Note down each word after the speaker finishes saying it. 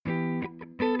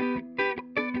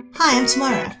Hi, I'm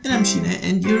Tamara. And I'm Sheena,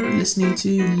 and you're listening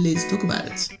to Let's Talk About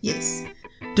It. Yes.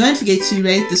 Don't forget to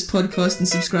rate this podcast and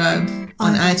subscribe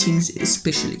on iTunes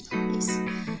especially. Yes.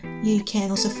 You can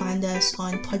also find us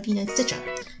on Podbean and Stitcher.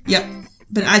 Yep,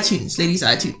 but iTunes, ladies,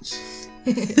 iTunes.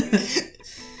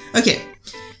 Okay,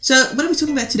 so what are we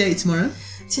talking about today, Tamara?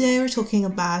 Today we're talking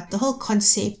about the whole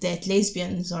concept that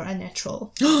lesbians are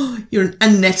unnatural. You're an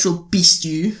unnatural beast,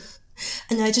 you.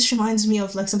 And it just reminds me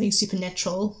of like something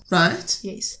supernatural. Right?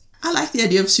 Yes. I like the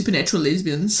idea of supernatural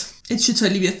lesbians. It should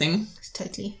totally be a thing.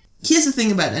 Totally. Here's the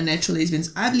thing about unnatural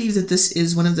lesbians. I believe that this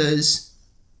is one of those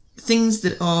things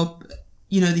that are,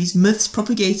 these myths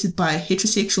propagated by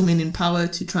heterosexual men in power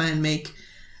to try and make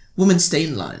women stay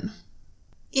in line.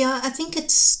 Yeah, I think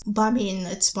it's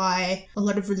by a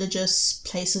lot of religious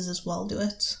places as well do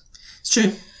it. It's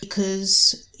true.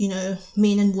 Because,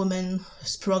 men and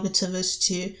women's prerogative is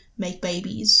to make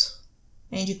babies.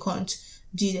 And you can't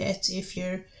do that if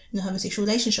you're in a homosexual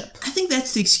relationship. I think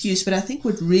that's the excuse, but I think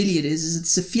what really it is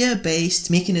it's a fear-based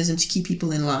mechanism to keep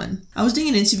people in line. I was doing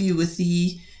an interview with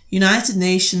the United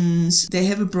Nations. They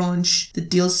have a branch that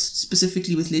deals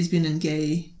specifically with lesbian and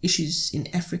gay issues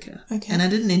in Africa. Okay. And I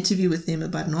did an interview with them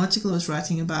about an article I was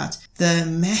writing about the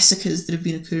massacres that have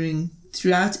been occurring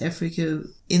throughout Africa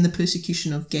in the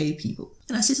persecution of gay people.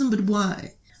 And I said to them, but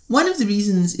why? One of the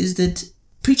reasons is that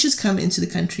preachers come into the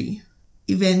country,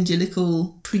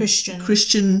 evangelical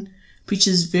Christian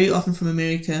preachers, very often from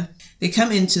America. They come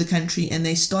into the country and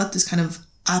they start this kind of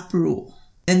uproar.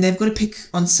 And they've got to pick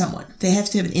on someone. They have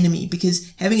to have an enemy,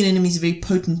 because having an enemy is a very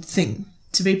potent thing.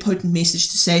 It's a very potent message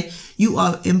to say, you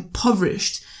are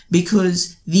impoverished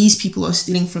because these people are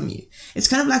stealing from you. It's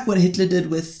kind of like what Hitler did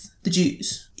with the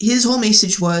Jews. His whole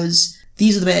message was,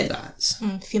 these are the bad guys.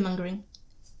 Fear-mongering.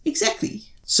 Exactly.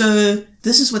 So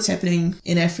this is what's happening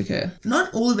in Africa.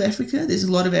 Not all of Africa. There's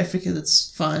a lot of Africa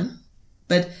that's fine.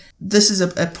 But this is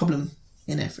a problem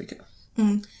in Africa.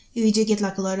 You do get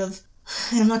like a lot of,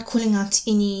 and I'm not calling out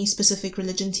any specific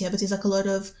religion here, but there's like a lot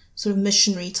of sort of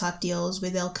missionary type deals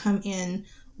where they'll come in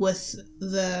with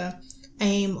the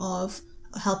aim of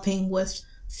helping with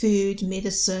food,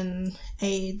 medicine,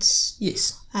 AIDS.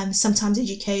 Yes. Sometimes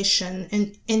education.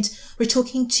 And we're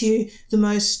talking to the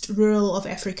most rural of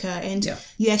Africa, and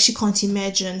you actually can't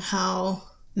imagine how...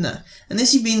 No.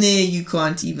 Unless you've been there, you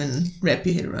can't even wrap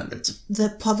your head around it.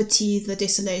 The poverty, the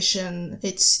desolation,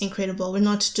 it's incredible. We're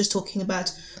not just talking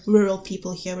about rural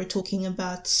people here. We're talking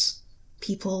about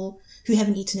people who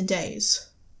haven't eaten in days.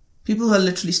 People who are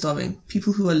literally starving.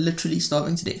 People who are literally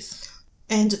starving to death.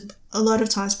 And a lot of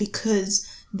times, because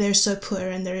they're so poor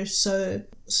and they're so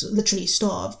literally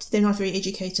starved, they're not very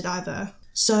educated either.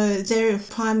 So they're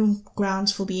prime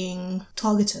grounds for being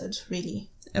targeted, really.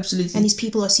 Absolutely. And these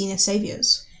people are seen as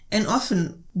saviors. And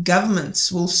often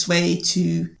governments will sway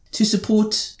to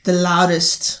support the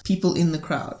loudest people in the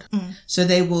crowd. So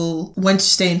they will want to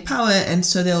stay in power, and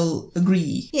so they'll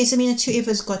agree. Yes, I mean, it's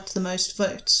whoever's got the most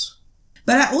votes.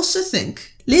 But I also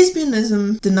think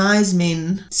lesbianism denies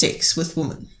men sex with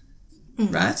women,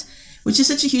 right? Which is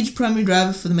such a huge primary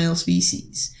driver for the male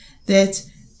species, that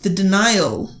the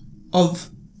denial of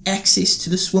access to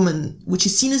this woman, which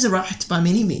is seen as a right by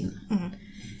many men,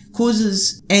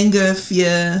 causes anger,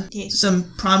 fear,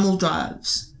 some primal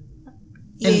drives.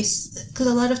 Yes, because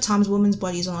a lot of times women's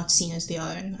bodies are not seen as their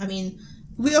own. I mean...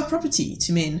 We are property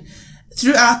to men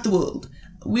throughout the world.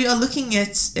 We are looking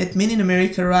at men in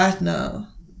America right now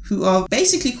who are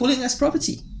basically calling us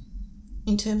property.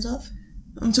 In terms of?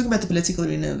 I'm talking about the political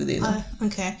arena over there. Oh,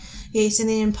 okay. Yes, and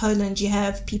then in Poland you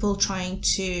have people trying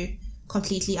to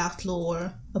completely outlaw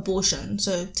abortion,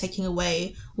 so taking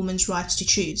away women's rights to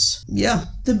choose. Yeah.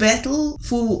 The battle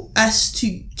for us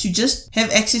to just have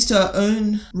access to our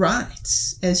own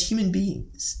rights as human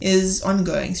beings is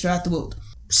ongoing throughout the world.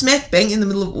 Smack bang in the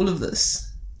middle of all of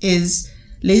this is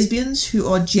lesbians who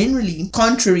are generally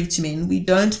contrary to men. We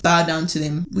don't bow down to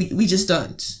them. We just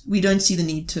don't. We don't see the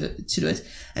need to do it.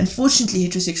 Unfortunately,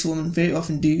 heterosexual women very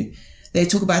often do. They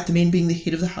talk about the men being the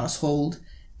head of the household,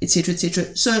 etc.,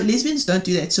 etc. So lesbians don't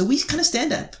do that. So we kind of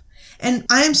stand up. And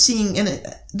I am seeing, and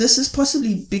this is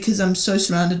possibly because I'm so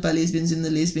surrounded by lesbians in the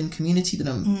lesbian community that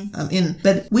I'm in,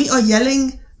 but we are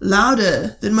yelling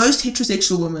louder than most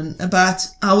heterosexual women about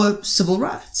our civil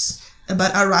rights,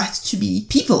 about our right to be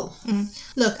people.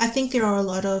 Look, I think there are a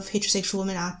lot of heterosexual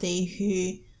women out there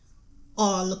who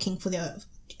are looking for their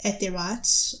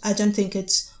rights. I don't think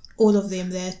it's all of them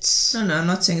that... No, I'm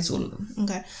not saying it's all of them.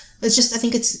 Okay. It's just, I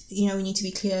think it's, we need to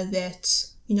be clear that,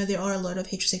 there are a lot of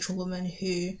heterosexual women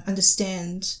who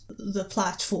understand the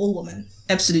plight for all women.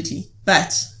 Absolutely.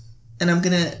 But, and I'm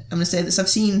gonna say this, I've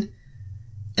seen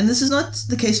and this is not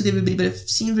the case with everybody, but I've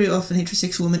seen very often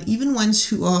heterosexual women, even ones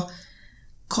who are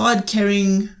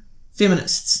card-carrying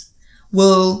feminists,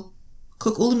 will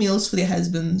cook all the meals for their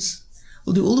husbands,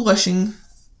 will do all the washing,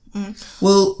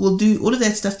 will do all of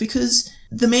that stuff because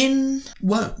the men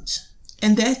won't.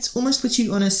 And that almost puts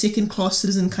you on a second-class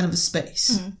citizen kind of a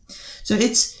space. So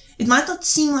it might not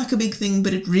seem like a big thing,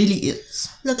 but it really is.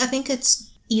 Look, I think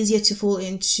it's easier to fall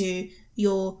into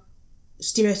your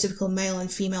stereotypical male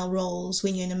and female roles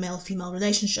when you're in a male-female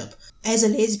relationship. As a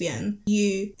lesbian,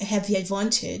 you have the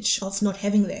advantage of not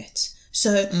having that.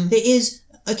 So there is,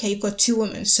 okay, you've got two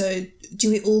women, so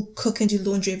do we all cook and do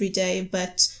laundry every day,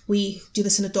 but we do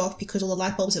this in the dark because all the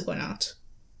light bulbs have gone out?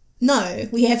 No,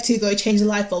 we have to go change the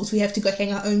light bulbs, we have to go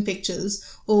hang our own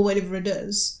pictures, or whatever it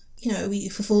is. You know, we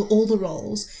fulfill all the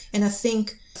roles, and I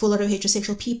think for a lot of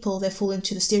heterosexual people, they fall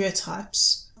into the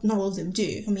stereotypes. Not all of them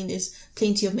do. I mean, there's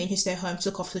plenty of men who stay home to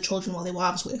look after the children while their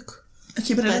wives work.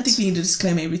 Okay, but I don't think we need a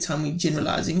disclaimer every time we're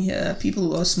generalizing here.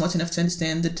 People are smart enough to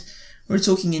understand that we're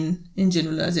talking in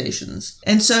generalizations.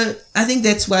 And so I think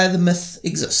that's why the myth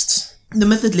exists. The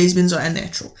myth that lesbians are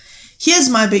unnatural. Here's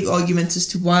my big argument as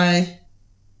to why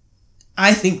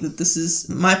I think that this is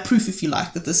my proof, if you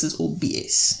like, that this is all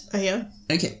BS. Oh, yeah?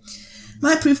 Okay.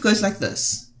 My proof goes like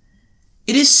this.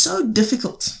 It is so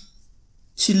difficult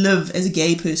to live as a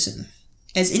gay person,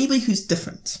 as anybody who's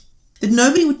different, that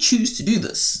nobody would choose to do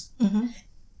this.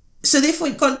 So therefore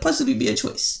it can't possibly be a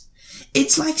choice.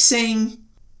 It's like saying,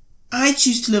 I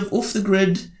choose to live off the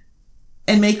grid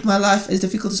and make my life as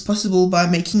difficult as possible by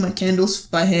making my candles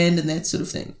by hand and that sort of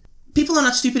thing. People are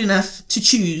not stupid enough to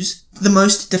choose the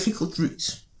most difficult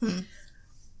route.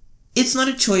 It's not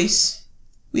a choice.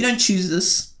 We don't choose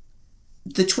this.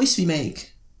 The choice we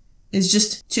make is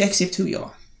just to accept who we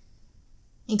are.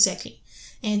 Exactly.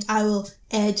 And I will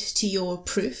add to your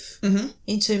proof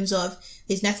in terms of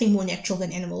there's nothing more natural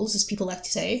than animals, as people like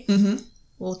to say,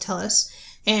 or tell us.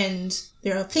 And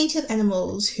there are plenty of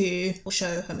animals who will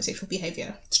show homosexual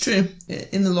behavior. It's true.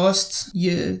 In the last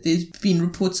year, there's been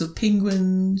reports of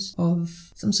penguins,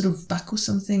 of some sort of buck or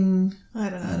something. I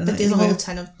don't know. But there's a whole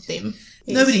ton of them.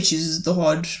 Nobody chooses the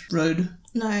hard road.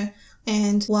 No.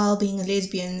 And while being a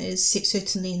lesbian is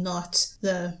certainly not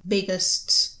the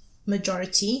biggest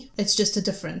majority, it's just a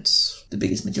difference. The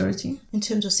biggest majority? In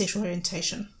terms of sexual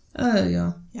orientation. Oh,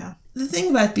 yeah. Yeah. The thing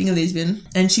about being a lesbian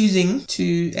and choosing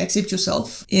to accept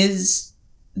yourself is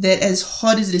that as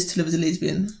hard as it is to live as a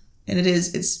lesbian, and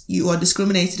you are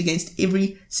discriminated against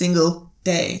every single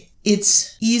day,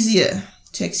 it's easier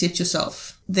to accept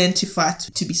yourself than to fight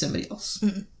to be somebody else.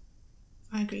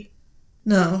 I agree.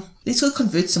 No, let's go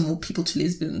convert some more people to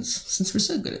lesbians, since we're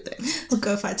so good at that. We'll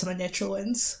go find some unnatural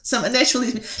ones. Some unnatural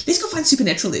lesbians. Let's go find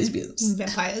supernatural lesbians.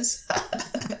 Vampires.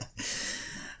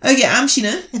 Okay, I'm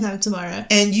Sheena. And I'm Tamara.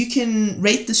 And you can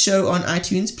rate the show on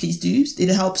iTunes, please do. It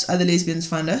helps other lesbians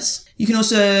find us. You can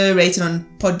also rate it on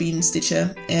Podbean,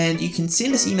 Stitcher, and you can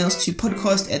send us emails to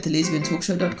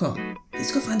podcast@thelesbiantalkshow.com.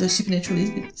 Let's go find those supernatural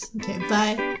lesbians. Okay,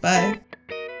 bye. Bye.